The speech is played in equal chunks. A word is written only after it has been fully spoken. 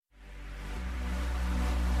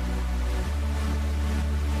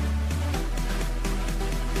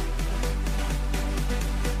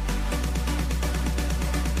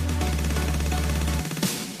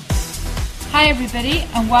Hi everybody,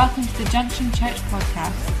 and welcome to the Junction Church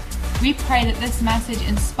podcast. We pray that this message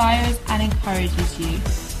inspires and encourages you.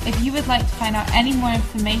 If you would like to find out any more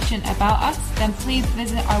information about us, then please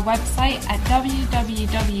visit our website at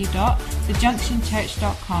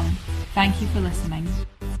www.thejunctionchurch.com. Thank you for listening.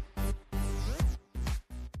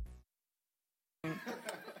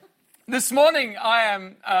 This morning I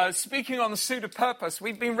am speaking on the Suit of Purpose.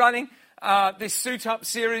 We've been running this Suit Up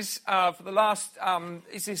series for the last,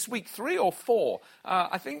 is this week 3 or 4?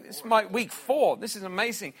 I think this might week 4. This is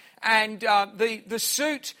amazing. And the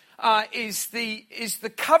suit is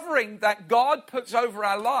the covering that God puts over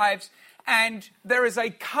our lives, and there is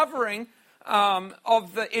a covering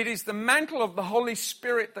it is the mantle of the Holy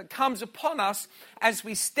Spirit that comes upon us as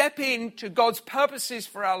we step into God's purposes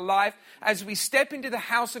for our life, as we step into the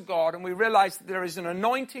house of God and we realize that there is an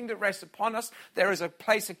anointing that rests upon us. There is a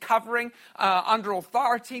place of covering under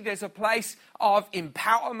authority. There's a place of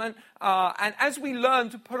empowerment. And as we learn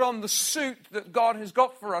to put on the suit that God has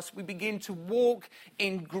got for us, we begin to walk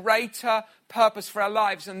in greater purpose for our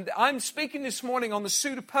lives. And I'm speaking this morning on the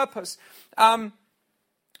suit of purpose.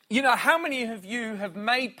 You know, how many of you have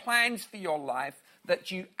made plans for your life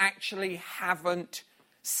that you actually haven't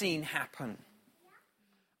seen happen?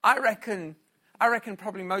 I reckon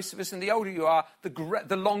probably most of us, and the older you are,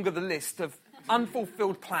 the longer the list of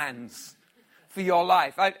unfulfilled plans for your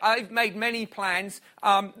life. I've made many plans.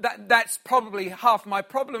 That's probably half my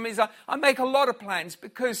problem is I make a lot of plans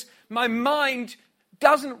because my mind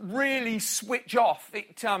doesn't really switch off.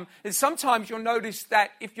 Sometimes you'll notice that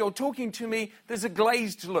if you're talking to me, there's a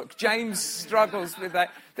glazed look. James struggles with that.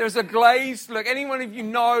 There's a glazed look. Anyone of you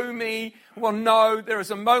know me will know there is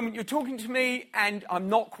a moment you're talking to me and I'm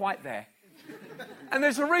not quite there. And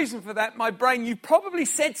there's a reason for that. My brain, you probably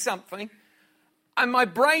said something, and my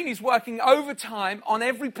brain is working overtime on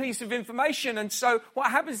every piece of information. And so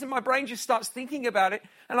what happens is my brain just starts thinking about it.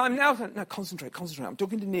 And I'm now thinking, no, concentrate. I'm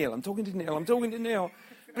talking to Neil.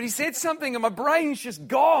 But he said something and my brain's just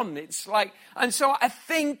gone. It's like, and so I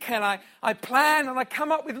think and I plan and I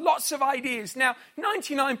come up with lots of ideas. Now,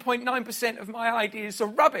 99.9% of my ideas are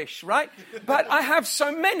rubbish, right? But I have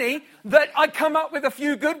so many that I come up with a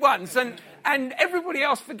few good ones. And everybody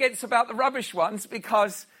else forgets about the rubbish ones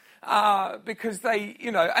because they,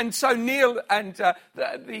 you know, and so Neil and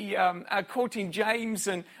courting James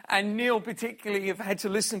and Neil particularly have had to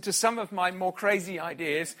listen to some of my more crazy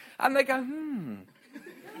ideas, and they go,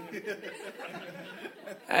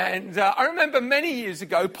 And I remember many years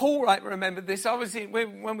ago, Paul might remember this,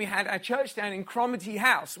 when we had our church down in Cromarty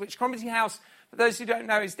House, which Cromarty House, for those who don't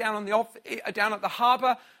know, is down at the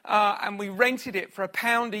harbour, and we rented it for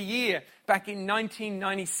 £1 a year back in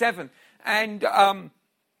 1997, and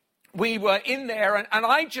we were in there, and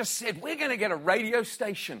I just said, we're going to get a radio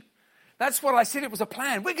station. That's what I said. It was a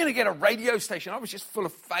plan. We're going to get a radio station. I was just full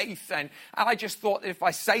of faith, and I just thought that if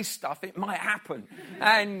I say stuff, it might happen.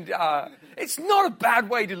 And it's not a bad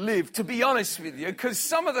way to live, to be honest with you, because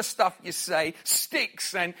some of the stuff you say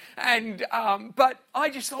sticks. But I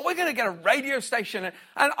just thought, we're going to get a radio station. And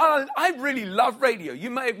I really love radio.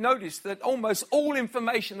 You may have noticed that almost all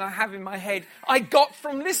information that I have in my head, I got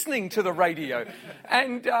from listening to the radio.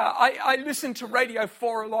 And I listen to Radio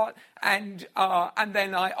 4 a lot, and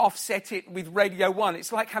then I offset it with Radio 1.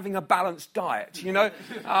 It's like having a balanced diet, you know?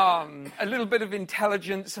 A little bit of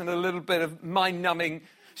intelligence and a little bit of mind-numbing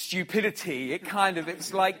stupidity.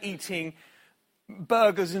 It's like eating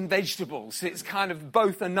burgers and vegetables. It's kind of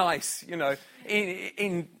both are nice, you know,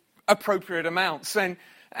 in appropriate amounts.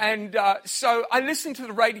 And so I listen to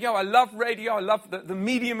the radio. I love radio. I love the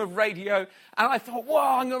medium of radio. And I thought,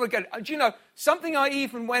 wow, I'm going to get it. Do you know, something I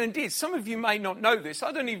even went and did. Some of you may not know this.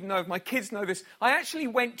 I don't even know if my kids know this. I actually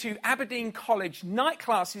went to Aberdeen College night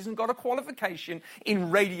classes and got a qualification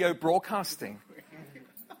in radio broadcasting.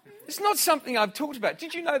 It's not something I've talked about.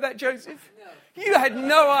 Did you know that, Joseph? No. You had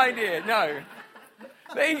no idea. No.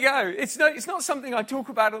 There you go. It's not something I talk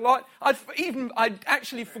about a lot. I'd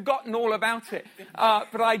actually forgotten all about it.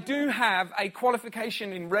 But I do have a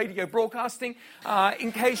qualification in radio broadcasting.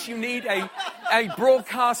 In case you need a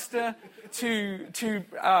broadcaster to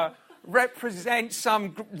represent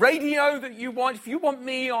some radio that you want. If you want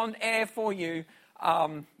me on air for you,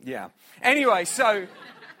 yeah. Anyway,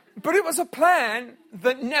 but it was a plan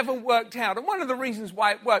that never worked out. And one of the reasons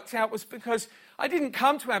why it worked out was because I didn't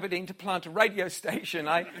come to Aberdeen to plant a radio station.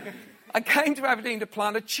 I came to Aberdeen to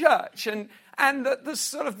plant a church. And the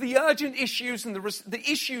sort of the urgent issues and the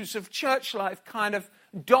issues of church life kind of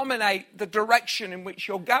dominate the direction in which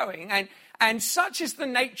you're going. And such is the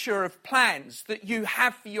nature of plans that you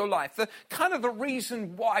have for your life. The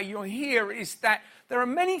reason why you're here is that there are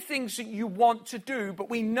many things that you want to do, but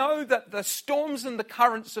we know that the storms and the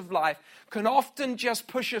currents of life can often just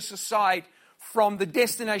push us aside from the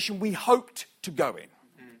destination we hoped to go in.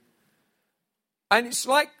 And it's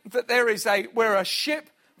like that we're a ship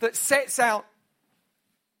that sets out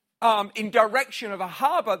in direction of a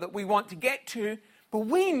harbor that we want to get to, but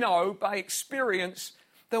we know by experience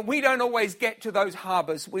that we don't always get to those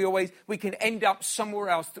harbors. We can end up somewhere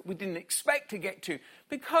else that we didn't expect to get to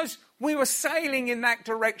because we were sailing in that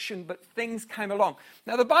direction, but things came along.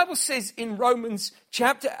 Now, the Bible says in Romans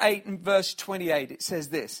chapter 8 and verse 28, it says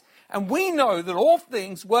this, "And we know that all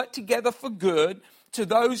things work together for good to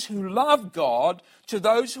those who love God, to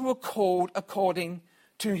those who are called according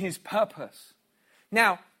to his purpose."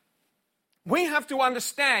 Now, we have to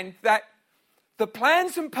understand that the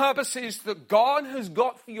plans and purposes that God has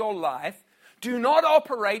got for your life do not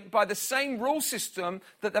operate by the same rule system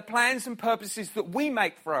that the plans and purposes that we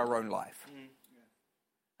make for our own life.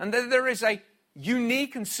 And that there is a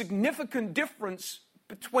unique and significant difference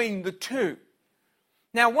between the two.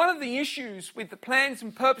 Now, one of the issues with the plans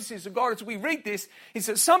and purposes of God as we read this is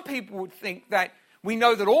that some people would think that we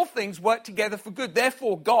know that all things work together for good.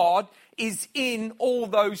 Therefore, God is in all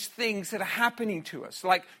those things that are happening to us.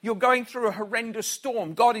 Like you're going through a horrendous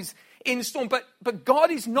storm. God is in the storm. But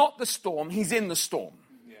God is not the storm. He's in the storm.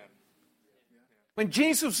 Yeah. When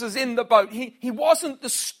Jesus was in the boat, he wasn't the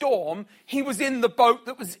storm. He was in the boat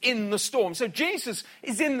that was in the storm. So Jesus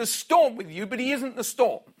is in the storm with you, but he isn't the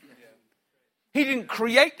storm. Yeah. He didn't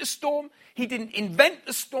create the storm. He didn't invent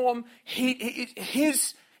the storm.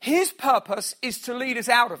 His purpose is to lead us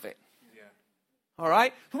out of it. Yeah. All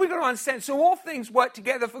right? So we've got to understand. So all things work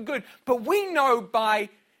together for good. But we know by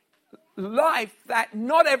life that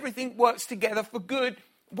not everything works together for good.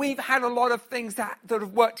 We've had a lot of things that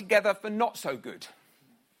have worked together for not so good.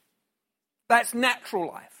 That's natural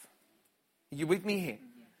life. Are you with me here?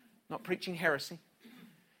 Not preaching heresy.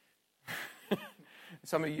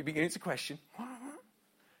 Some of you beginning to question.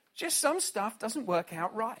 Just some stuff doesn't work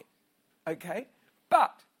out right. Okay?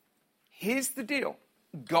 But here's the deal.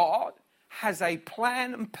 God has a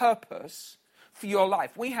plan and purpose for your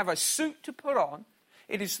life. We have a suit to put on.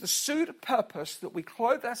 It is the suit of purpose that we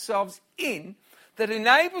clothe ourselves in that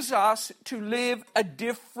enables us to live a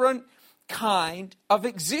different kind of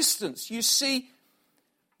existence. You see,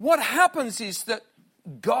 what happens is that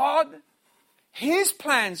God, his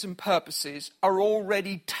plans and purposes are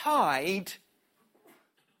already tied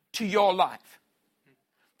to your life.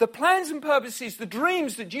 The plans and purposes, the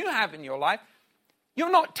dreams that you have in your life,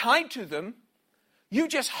 you're not tied to them. You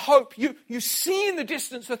just hope, you see in the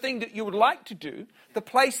distance the thing that you would like to do, the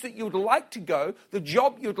place that you would like to go, the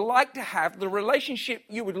job you'd like to have, the relationship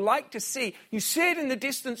you would like to see. You see it in the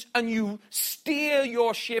distance and you steer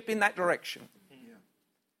your ship in that direction. Yeah.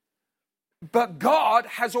 But God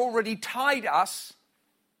has already tied us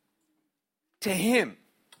to him.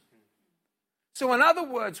 So in other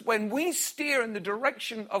words, when we steer in the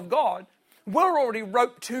direction of God, we're already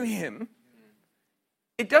roped to him.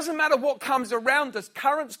 It doesn't matter what comes around us.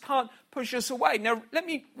 Currents can't push us away. Now, let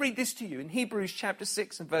me read this to you in Hebrews chapter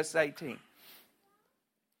 6 and verse 18.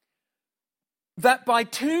 That by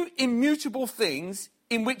two immutable things,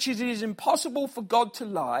 in which it is impossible for God to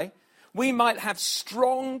lie, we might have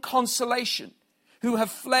strong consolation, who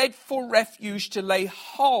have fled for refuge to lay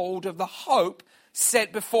hold of the hope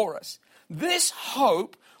set before us. This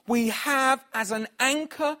hope we have as an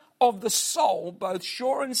anchor of the soul, both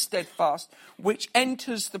sure and steadfast, which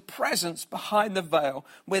enters the presence behind the veil,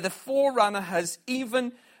 where the forerunner has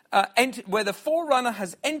entered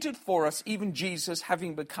for us, even Jesus,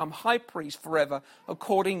 having become high priest forever,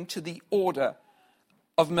 according to the order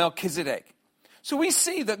of Melchizedek. So we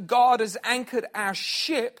see that God has anchored our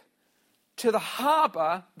ship to the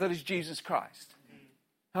harbor that is Jesus Christ.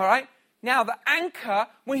 All right? Now, the anchor,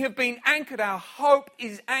 we have been anchored. Our hope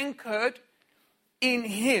is anchored in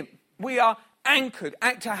him. We are anchored.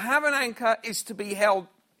 To have an anchor is to be held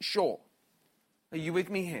shore. Are you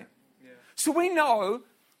with me here? Yeah. So we know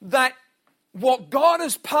that what God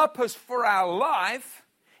has purposed for our life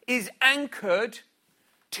is anchored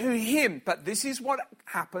to him. But this is what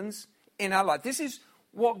happens in our life. This is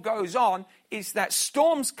what goes on, is that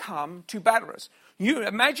storms come to batter us. You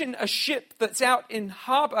imagine a ship that's out in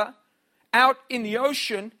harbor, out in the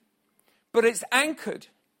ocean, but it's anchored.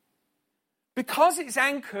 Because it's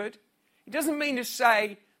anchored, it doesn't mean to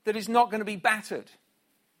say that it's not going to be battered.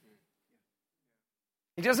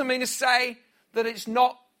 It doesn't mean to say that it's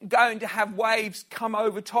not going to have waves come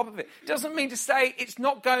over top of it. It doesn't mean to say it's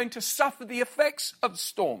not going to suffer the effects of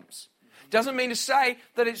storms. It doesn't mean to say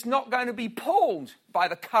that it's not going to be pulled by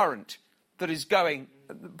the current that is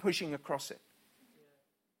pushing across it.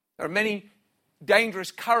 There are many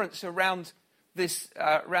dangerous currents around this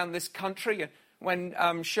country. When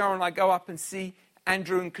Cheryl and I go up and see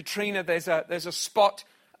Andrew and Katrina, there's a spot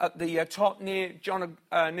at the top near John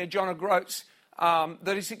O'Groats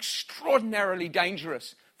that is extraordinarily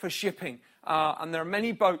dangerous for shipping. And there are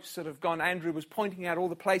many boats that have gone. Andrew was pointing out all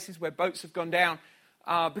the places where boats have gone down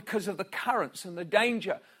because of the currents and the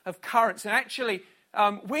danger of currents. And actually,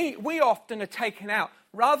 we often are taken out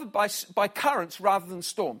rather by currents rather than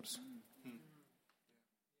storms.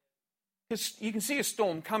 Because you can see a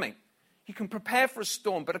storm coming. You can prepare for a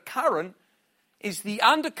storm, but a current is the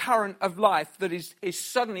undercurrent of life that is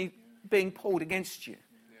suddenly being pulled against you.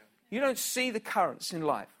 You don't see the currents in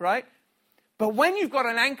life, right? But when you've got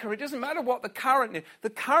an anchor, it doesn't matter what the current is. The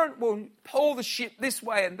current will pull the ship this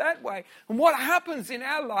way and that way. And what happens in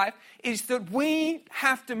our life is that we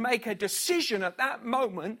have to make a decision at that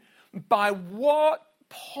moment by what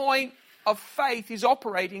point of faith is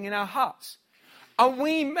operating in our hearts. Are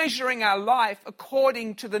we measuring our life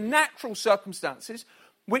according to the natural circumstances,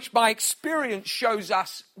 which by experience shows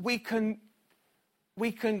us we can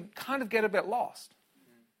kind of get a bit lost?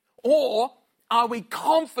 Or are we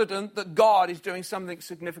confident that God is doing something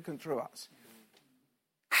significant through us?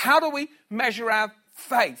 How do we measure our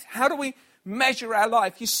faith? How do we measure our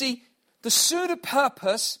life? You see, the suit of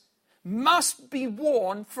purpose must be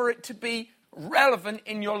worn for it to be relevant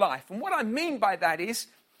in your life. And what I mean by that is,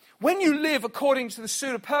 when you live according to the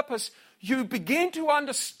suit of purpose, you begin to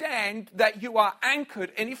understand that you are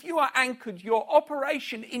anchored. And if you are anchored, your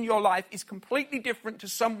operation in your life is completely different to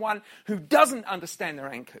someone who doesn't understand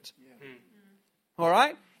they're anchored. All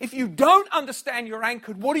right? If you don't understand you're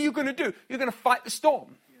anchored, what are you going to do? You're going to fight the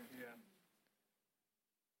storm.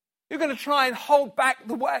 You're going to try and hold back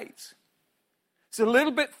the waves. It's a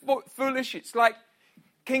little bit foolish. It's like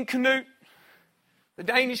King Canute, the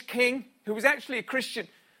Danish king, who was actually a Christian.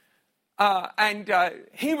 And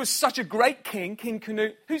he was such a great king, King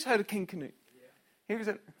Canute. Who's heard of King Canute? He was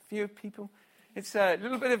a few people. It's a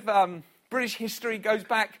little bit of British history. Goes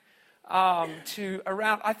back to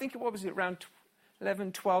around, I think, what was it, around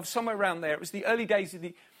 11, 12, somewhere around there. It was the early days of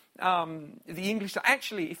the English.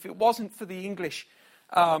 Actually, if it wasn't for the English,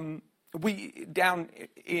 we down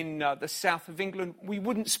in the south of England, we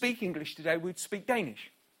wouldn't speak English today. We'd speak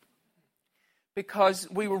Danish because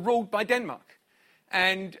we were ruled by Denmark.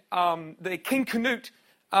 And the King Canute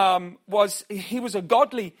was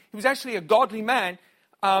actually a godly man,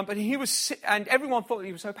 but and everyone thought that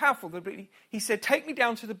he was so powerful that he said, "Take me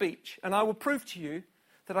down to the beach, and I will prove to you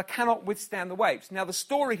that I cannot withstand the waves." Now, the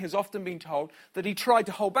story has often been told that he tried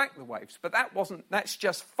to hold back the waves, but that's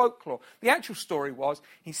just folklore. The actual story was,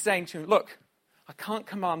 he's saying to him, "Look, I can't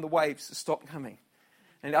command the waves to stop coming.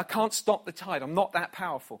 And I can't stop the tide. I'm not that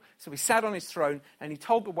powerful." So he sat on his throne and he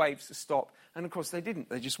told the waves to stop. And of course they didn't.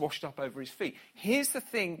 They just washed up over his feet. Here's the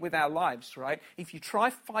thing with our lives, right? If you try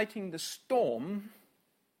fighting the storm,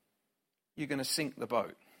 you're going to sink the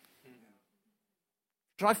boat.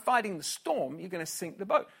 Try fighting the storm, you're going to sink the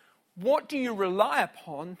boat. What do you rely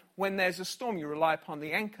upon when there's a storm? You rely upon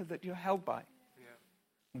the anchor that you're held by.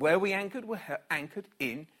 Where we anchored, we're anchored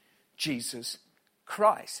in Jesus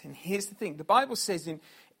Christ. And here's the thing. The Bible says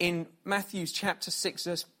in Matthew chapter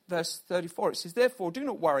 6, verse 34, it says, "Therefore, do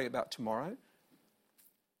not worry about tomorrow,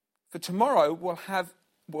 for tomorrow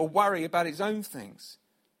will worry about its own things."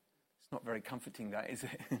 It's not very comforting, that, is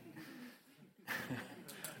it?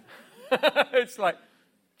 It's like,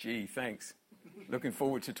 gee, thanks. Looking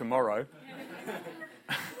forward to tomorrow.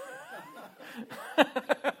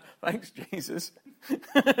 Thanks, Jesus.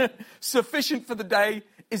 "Sufficient for the day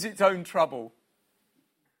is its own trouble."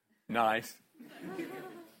 Nice.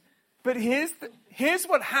 But here's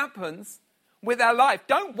what happens with our life.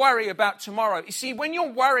 Don't worry about tomorrow. You see, when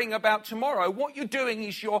you're worrying about tomorrow, what you're doing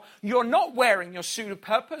is you're not wearing your suit of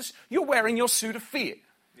purpose, you're wearing your suit of fear.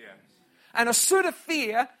 Yeah. And a suit of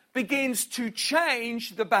fear begins to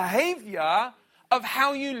change the behavior of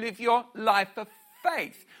how you live your life of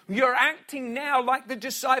faith. You're acting now like the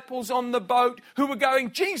disciples on the boat who were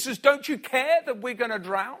going, "Jesus, don't you care that we're going to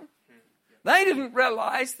drown?" They didn't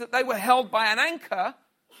realize that they were held by an anchor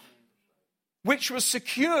which was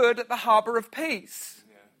secured at the harbor of peace.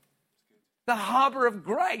 The harbor of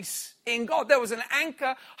grace in God. There was an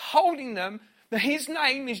anchor holding them. His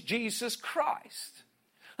name is Jesus Christ.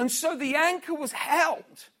 And so the anchor was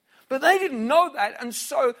held. But they didn't know that, and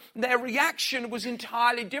so their reaction was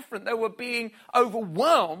entirely different. They were being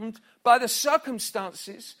overwhelmed by the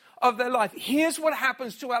circumstances of their life. Here's what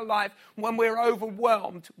happens to our life when we're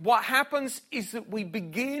overwhelmed. What happens is that we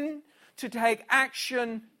begin to take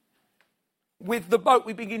action with the boat.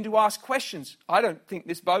 We begin to ask questions. I don't think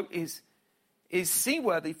this boat is is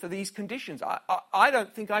seaworthy for these conditions. I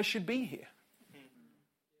don't think I should be here.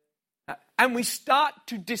 And we start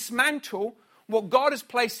to dismantle what God has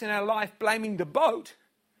placed in our life, blaming the boat,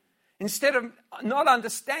 instead of not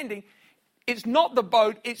understanding it's not the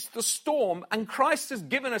boat, it's the storm, and Christ has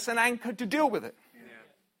given us an anchor to deal with it. Yeah.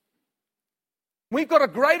 We've got a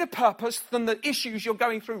greater purpose than the issues you're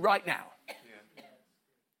going through right now. Yeah.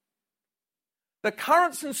 The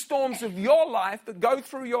currents and storms of your life that go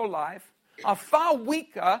through your life are far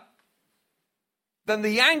weaker than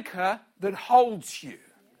the anchor that holds you.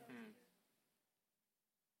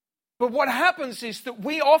 But what happens is that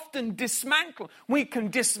we often dismantle. We can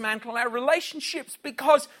dismantle our relationships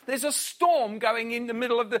because there's a storm going in the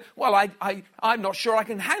middle of the, I'm not sure I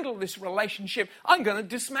can handle this relationship. I'm going to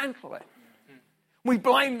dismantle it. We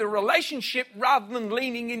blame the relationship rather than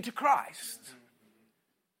leaning into Christ.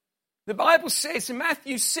 The Bible says in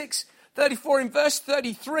Matthew 6:34, in verse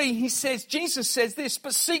 33, Jesus says this,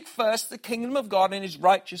 but seek first the kingdom of God and his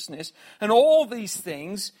righteousness, and all these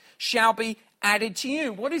things shall be added to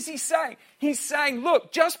you. What is he saying? He's saying,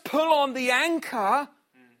 look, just pull on the anchor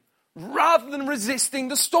rather than resisting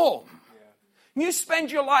the storm. Yeah. You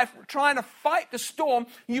spend your life trying to fight the storm,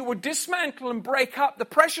 you will dismantle and break up the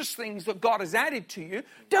precious things that God has added to you.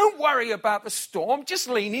 Don't worry about the storm, just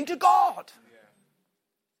lean into God. Yeah.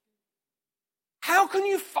 How can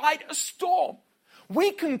you fight a storm?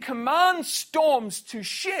 We can command storms to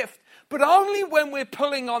shift, but only when we're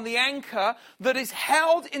pulling on the anchor that is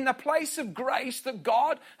held in the place of grace that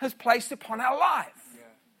God has placed upon our life. Yeah.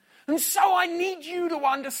 And so I need you to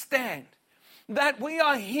understand that we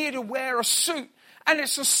are here to wear a suit, and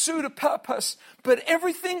it's a suit of purpose, but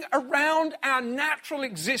everything around our natural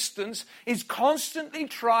existence is constantly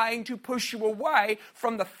trying to push you away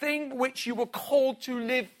from the thing which you were called to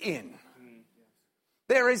live in.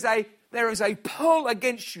 There is a pull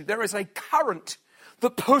against you. There is a current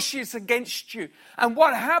that pushes against you. And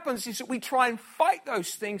what happens is that we try and fight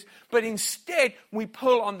those things, but instead we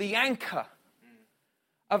pull on the anchor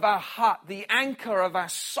of our heart, the anchor of our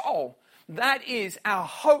soul. That is our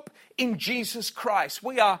hope in Jesus Christ.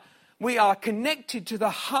 We are connected to the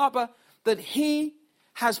harbor that he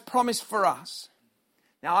has promised for us.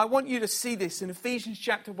 Now I want you to see this in Ephesians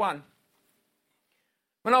chapter 1.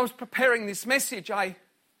 When I was preparing this message, I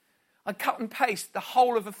cut and paste the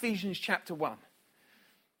whole of Ephesians chapter 1.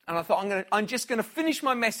 And I thought, I'm just going to finish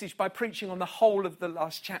my message by preaching on the whole of the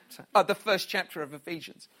the first chapter of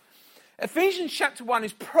Ephesians. Ephesians chapter 1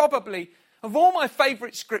 is probably, of all my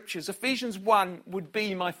favorite scriptures, Ephesians 1 would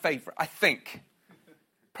be my favorite, I think.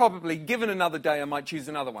 Probably, given another day, I might choose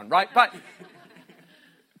another one, right?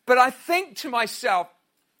 But I think to myself,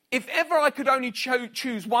 if ever I could only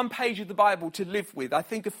choose one page of the Bible to live with, I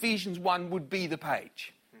think Ephesians 1 would be the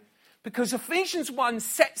page. Because Ephesians 1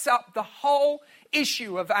 sets up the whole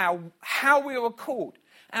issue of how we were called,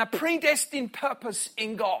 our predestined purpose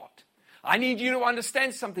in God. I need you to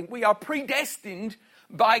understand something. We are predestined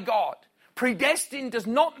by God. Predestined does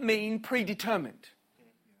not mean predetermined.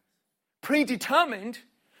 Predetermined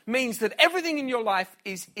means that everything in your life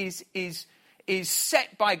is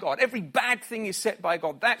set by God. Every bad thing is set by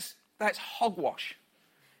God. That's hogwash.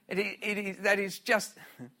 That is just.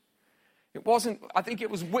 It wasn't. I think it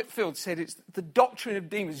was Whitfield said it's the doctrine of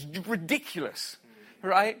demons. It's ridiculous,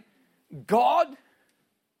 right? God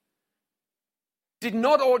did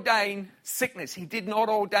not ordain sickness. He did not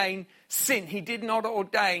ordain sin. He did not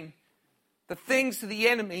ordain the things that the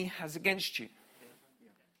enemy has against you,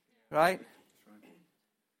 right?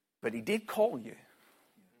 But he did call you.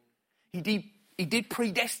 He did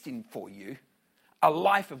predestine for you a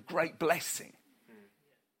life of great blessing.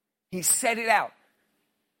 He set it out.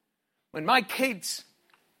 When my kids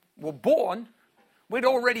were born, we'd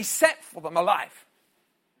already set for them a life.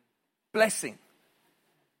 Blessing.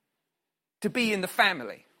 To be in the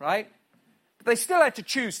family, right? But they still had to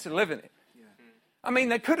choose to live in it. Yeah. I mean,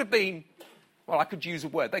 they could have been, well, I could use a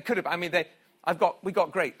word. They could have, I mean, we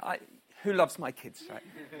got great. Who loves my kids, right?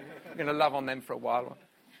 I'm going to love on them for a while.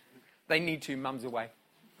 They need to, mum's away.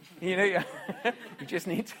 You know, you just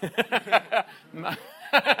need to.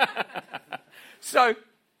 So,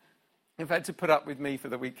 you've had to put up with me for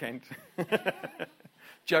the weekend.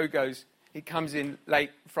 Joe he comes in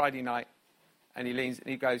late Friday night, and he leans, and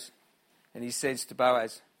he goes, and he says to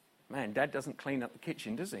Boaz, man, Dad doesn't clean up the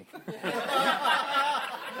kitchen, does he?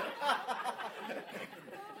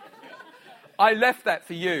 I left that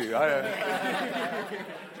for you.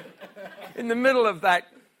 In the middle of that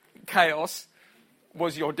chaos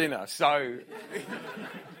was your dinner, so...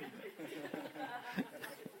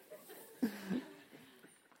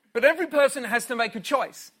 But every person has to make a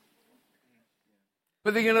choice.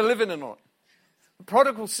 Whether they're going to live in it or not. The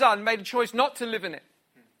prodigal son made a choice not to live in it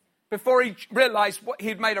before he realized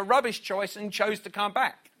he'd made a rubbish choice and chose to come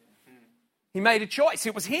back. He made a choice.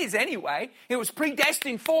 It was his anyway. It was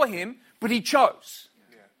predestined for him, but he chose.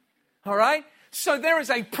 All right? So there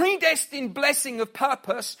is a predestined blessing of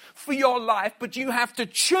purpose for your life, but you have to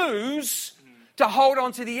choose to hold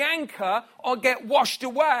on to the anchor or get washed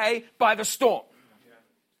away by the storm.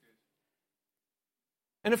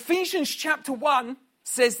 And Ephesians chapter 1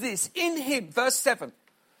 says this, in him, verse 7,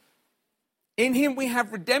 in him we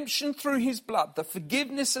have redemption through his blood, the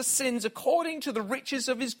forgiveness of sins according to the riches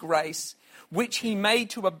of his grace, which he made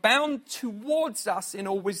to abound towards us in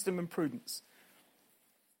all wisdom and prudence.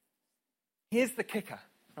 Here's the kicker,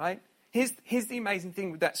 right? Here's the amazing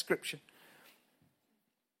thing with that scripture.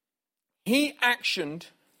 He actioned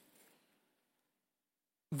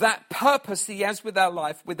that purpose he has with our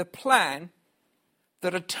life with a plan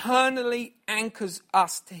that eternally anchors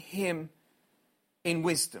us to him in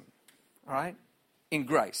wisdom, all right? In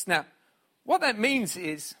grace. Now, what that means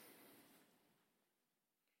is,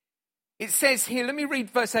 it says here, let me read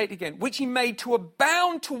verse 8 again, which he made to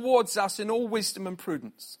abound towards us in all wisdom and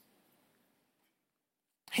prudence.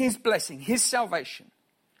 His blessing, his salvation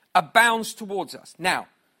abounds towards us. Now,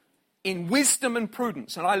 in wisdom and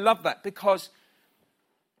prudence, and I love that because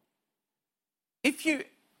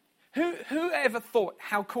who ever thought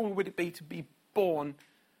how cool would it be to be born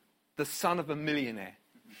the son of a millionaire?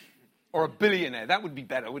 Or a billionaire? That would be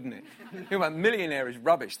better, wouldn't it? You know, a millionaire is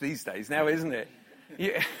rubbish these days now, isn't it?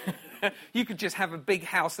 Yeah. You could just have a big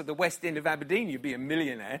house at the West End of Aberdeen, you'd be a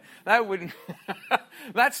millionaire. That wouldn't.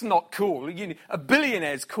 That's not cool. A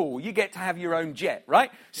billionaire's cool. You get to have your own jet,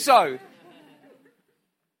 right? So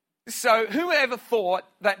who ever thought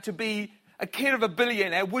that to be a kid of a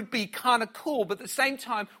billionaire would be kind of cool, but at the same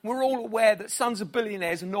time, we're all aware that sons of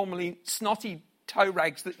billionaires are normally snotty toe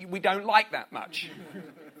rags that we don't like that much.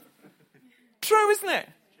 True, isn't it?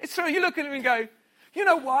 It's true. You look at them and go, you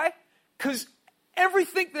know why? Because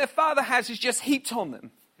everything their father has is just heaped on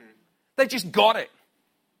them. They just got it.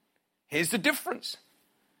 Here's the difference.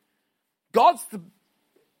 God's the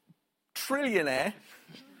trillionaire.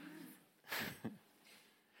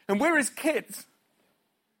 And we're his kids.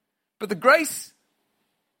 But the grace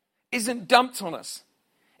isn't dumped on us.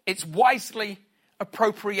 It's wisely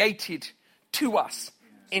appropriated to us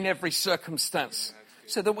in every circumstance.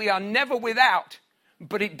 So that we are never without,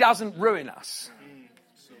 but it doesn't ruin us.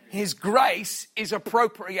 His grace is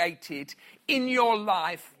appropriated in your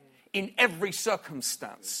life in every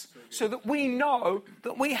circumstance. So that we know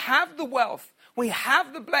that we have the wealth, we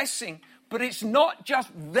have the blessing, but it's not just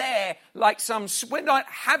there like we don't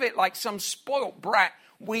have it like some spoilt brat.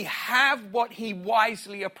 We have what he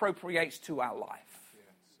wisely appropriates to our life.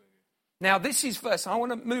 Now this is verse, I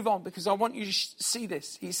want to move on because I want you to see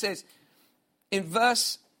this. He says in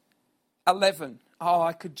verse 11,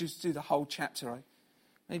 I could just do the whole chapter.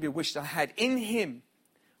 Maybe I wished I had. In him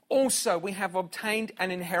also we have obtained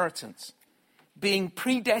an inheritance, being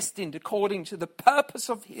predestined according to the purpose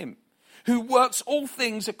of him who works all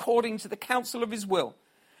things according to the counsel of his will,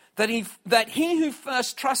 that he who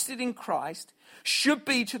first trusted in Christ should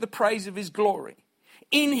be to the praise of his glory.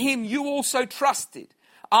 In him you also trusted,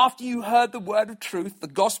 after you heard the word of truth, the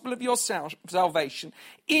gospel of your salvation,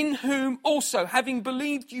 in whom also, having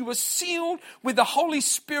believed, you were sealed with the Holy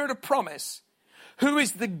Spirit of promise, who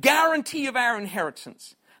is the guarantee of our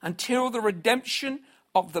inheritance until the redemption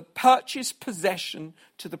of the purchased possession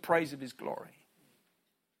to the praise of his glory.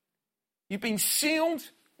 You've been sealed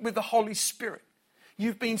with the Holy Spirit.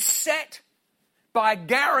 You've been set by a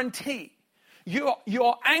guarantee.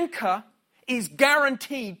 Your anchor is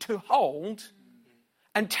guaranteed to hold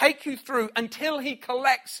and take you through until he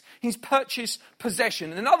collects his purchased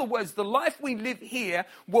possession. In other words, the life we live here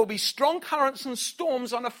will be strong currents and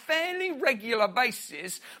storms on a fairly regular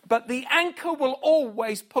basis, but the anchor will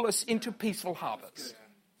always pull us into peaceful harbors.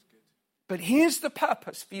 But here's the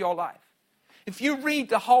purpose for your life. If you read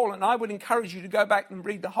the whole, and I would encourage you to go back and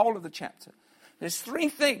read the whole of the chapter, there's three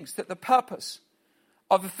things that the purpose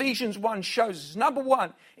of Ephesians 1 shows us. Number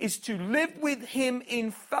one is to live with him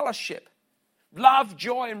in fellowship. Love,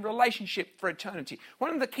 joy, and relationship for eternity.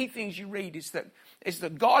 One of the key things you read is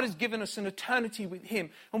that God has given us an eternity with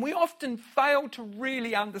him. And we often fail to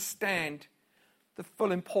really understand the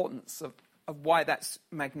full importance of why that's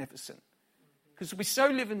magnificent. Because we so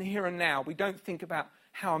live in the here and now, we don't think about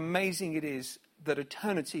how amazing it is that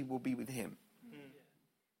eternity will be with him.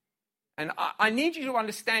 And I need you to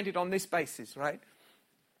understand it on this basis, right?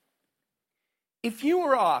 If you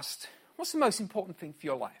were asked, what's the most important thing for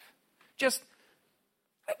your life?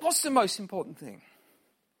 What's the most important thing?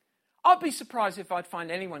 I'd be surprised if I'd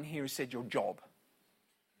find anyone here who said your job.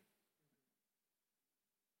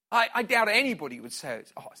 I doubt anybody would say,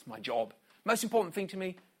 it's my job. Most important thing to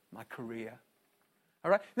me, my career.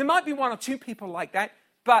 All right? There might be one or two people like that,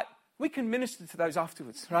 but we can minister to those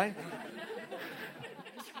afterwards, right?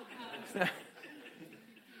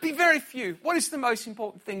 Be very few. What is the most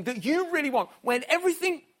important thing that you really want? When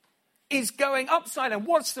everything is going upside down,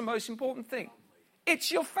 what's the most important thing?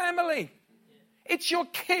 It's your family. It's your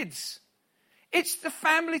kids. It's the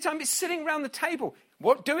family time. It's sitting around the table.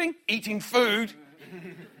 What doing? Eating food.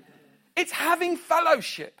 It's having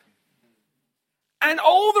fellowship. And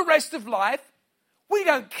all the rest of life, we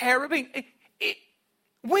don't care. I mean,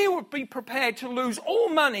 we would be prepared to lose all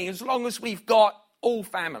money as long as we've got all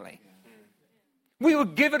family. We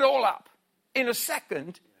would give it all up in a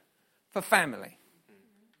second for family.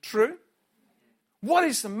 True? What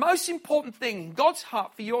is the most important thing in God's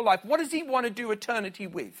heart for your life? What does he want to do eternity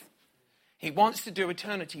with? He wants to do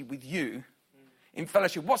eternity with you in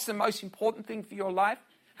fellowship. What's the most important thing for your life?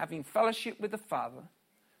 Having fellowship with the Father,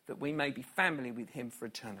 that we may be family with him for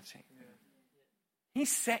eternity. He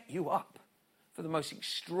set you up for the most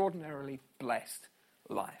extraordinarily blessed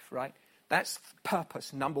life, right? That's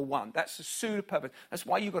purpose, number one. That's the pseudo purpose. That's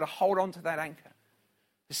why you've got to hold on to that anchor.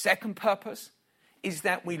 The second purpose is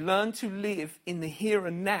that we learn to live in the here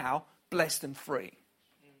and now, blessed and free.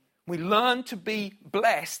 We learn to be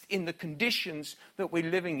blessed in the conditions that we're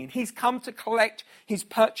living in. He's come to collect his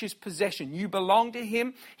purchased possession. You belong to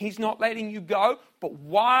him. He's not letting you go. But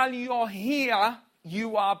while you're here,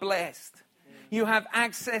 you are blessed. You have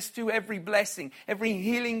access to every blessing, every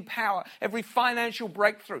healing power, every financial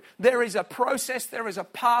breakthrough. There is a process, there is a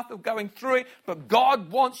path of going through it, but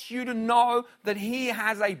God wants you to know that he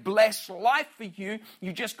has a blessed life for you.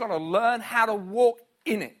 You just got to learn how to walk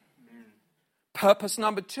in it. Purpose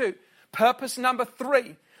number 2. Purpose number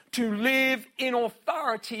 3, to live in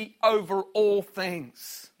authority over all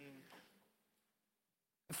things.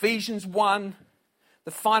 Ephesians 1. The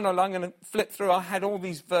final, I'm going to flip through. I had all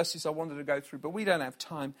these verses I wanted to go through, but we don't have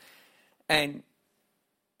time. And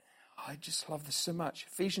I just love this so much.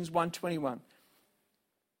 Ephesians 1:21.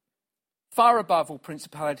 Far above all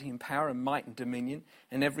principality and power and might and dominion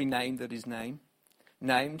and every name that is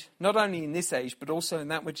named, not only in this age, but also in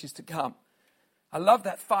that which is to come. I love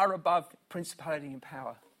that, far above principality and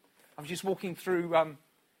power. I was just walking through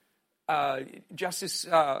Justice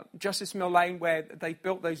Mill Lane, where they've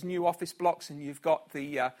built those new office blocks, and you've got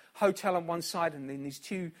the hotel on one side, and then these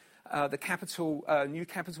two, the new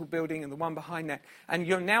Capitol building, and the one behind that. And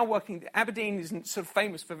you're now working. Aberdeen isn't sort of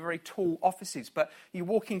famous for very tall offices, but you're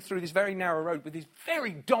walking through this very narrow road with this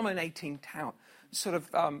very dominating town, sort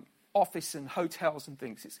of office and hotels and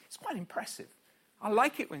things. It's quite impressive. I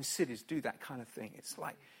like it when cities do that kind of thing. It's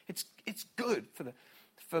like it's good for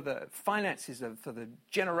the finances, for the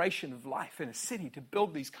generation of life in a city to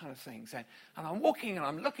build these kind of things. And I'm walking and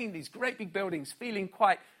I'm looking at these great big buildings, feeling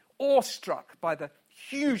quite awestruck by the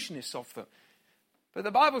hugeness of them. But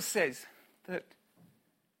the Bible says that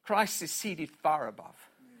Christ is seated far above.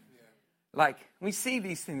 Like, we see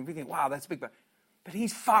these things, we think, wow, that's big. But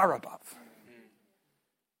he's far above.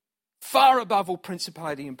 Far above all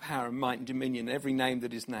principality and power and might and dominion, every name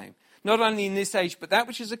that is named. Not only in this age, but that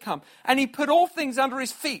which is to come. And he put all things under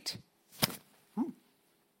his feet.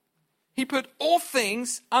 He put all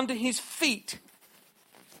things under his feet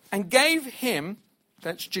and gave him,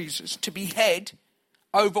 that's Jesus, to be head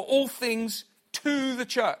over all things to the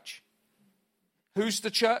church. Who's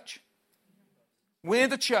the church? We're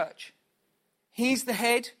the church. He's the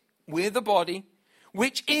head, we're the body,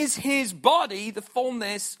 which is his body, the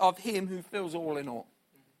fullness of him who fills all in all.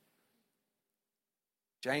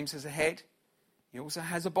 James has a head. He also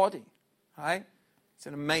has a body, right? It's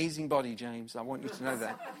an amazing body, James. I want you to know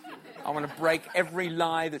that. I want to break every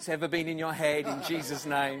lie that's ever been in your head in Jesus'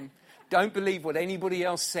 name. Don't believe what anybody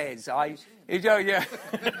else says. The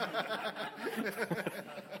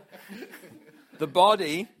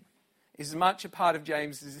body is as much a part of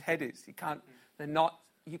James as his head is. You can't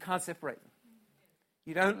separate them.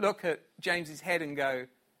 You don't look at James's head and go,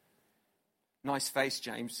 nice face,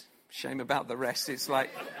 James. Shame about the rest. It's like,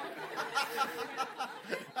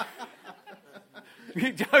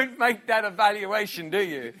 you don't make that evaluation, do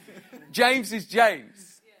you? James is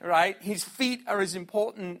James, right? His feet are as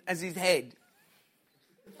important as his head.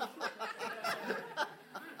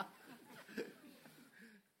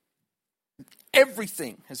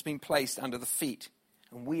 Everything has been placed under the feet,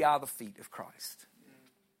 and we are the feet of Christ.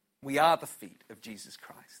 We are the feet of Jesus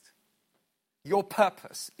Christ. Your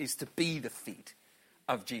purpose is to be the feet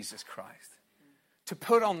of Jesus Christ. To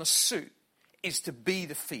put on the suit is to be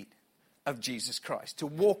the feet of Jesus Christ. To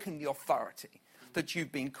walk in the authority that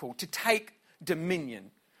you've been called. To take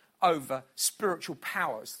dominion over spiritual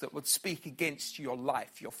powers that would speak against your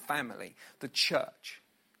life, your family, the church.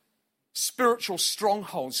 Spiritual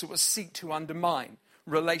strongholds that would seek to undermine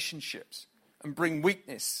relationships and bring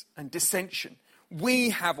weakness and dissension. We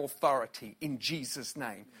have authority in Jesus'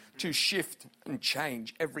 name to shift and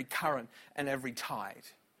change every current and every tide,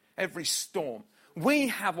 every storm. We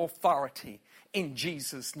have authority in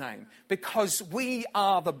Jesus' name because we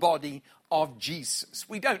are the body of Jesus.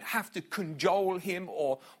 We don't have to cajole him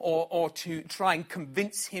or to try and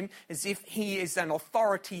convince him as if he is an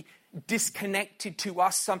authority disconnected to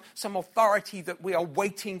us, some authority that we are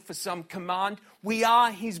waiting for some command. We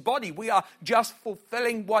are his body. We are just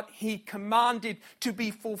fulfilling what he commanded to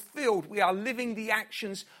be fulfilled. We are living the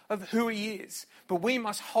actions of who he is. But we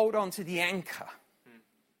must hold on to the anchor.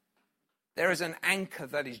 There is an anchor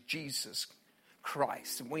that is Jesus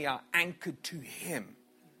Christ, and we are anchored to him.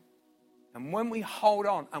 And when we hold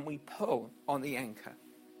on and we pull on the anchor,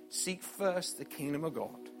 seek first the kingdom of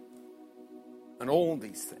God, and all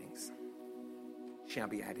these things shall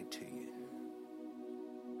be added to you.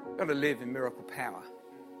 You've got to live in miracle power.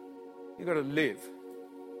 You've got to live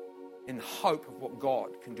in the hope of what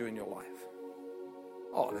God can do in your life.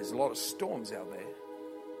 Oh, there's a lot of storms out there.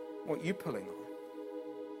 What are you pulling on?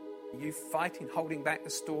 Are you fighting, holding back the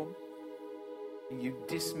storm? Are you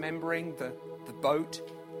dismembering the boat,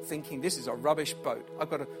 thinking this is a rubbish boat? I've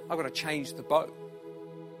got to change the boat.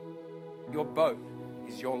 Your boat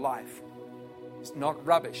is your life. It's not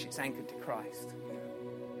rubbish, it's anchored to Christ.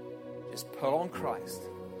 Just pull on Christ.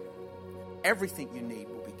 Everything you need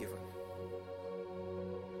will be given.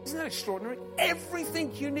 Isn't that extraordinary?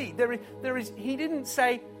 Everything you need. There is. He didn't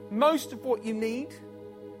say most of what you need,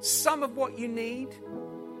 some of what you need.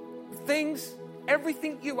 Things,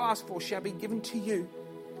 everything you ask for shall be given to you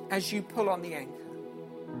as you pull on the anchor.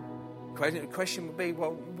 The question would be,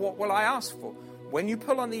 well, what will I ask for? When you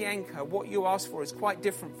pull on the anchor, what you ask for is quite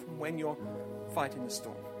different from when you're fighting the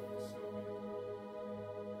storm.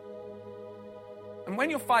 And when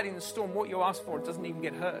you're fighting the storm, what you ask for doesn't even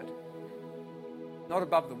get heard. Not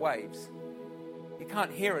above the waves. You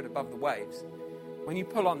can't hear it above the waves. When you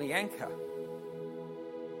pull on the anchor,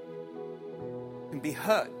 it can be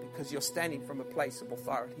heard because you're standing from a place of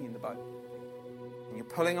authority in the boat. And you're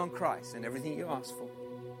pulling on Christ, and everything you ask for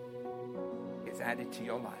is added to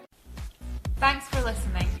your life. Thanks for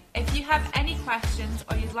listening. If you have any questions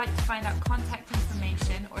or you'd like to find out contact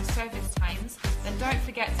information or service times, then don't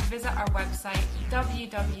forget to visit our website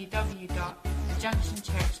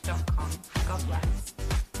www.thejunctionchurch.com. God bless.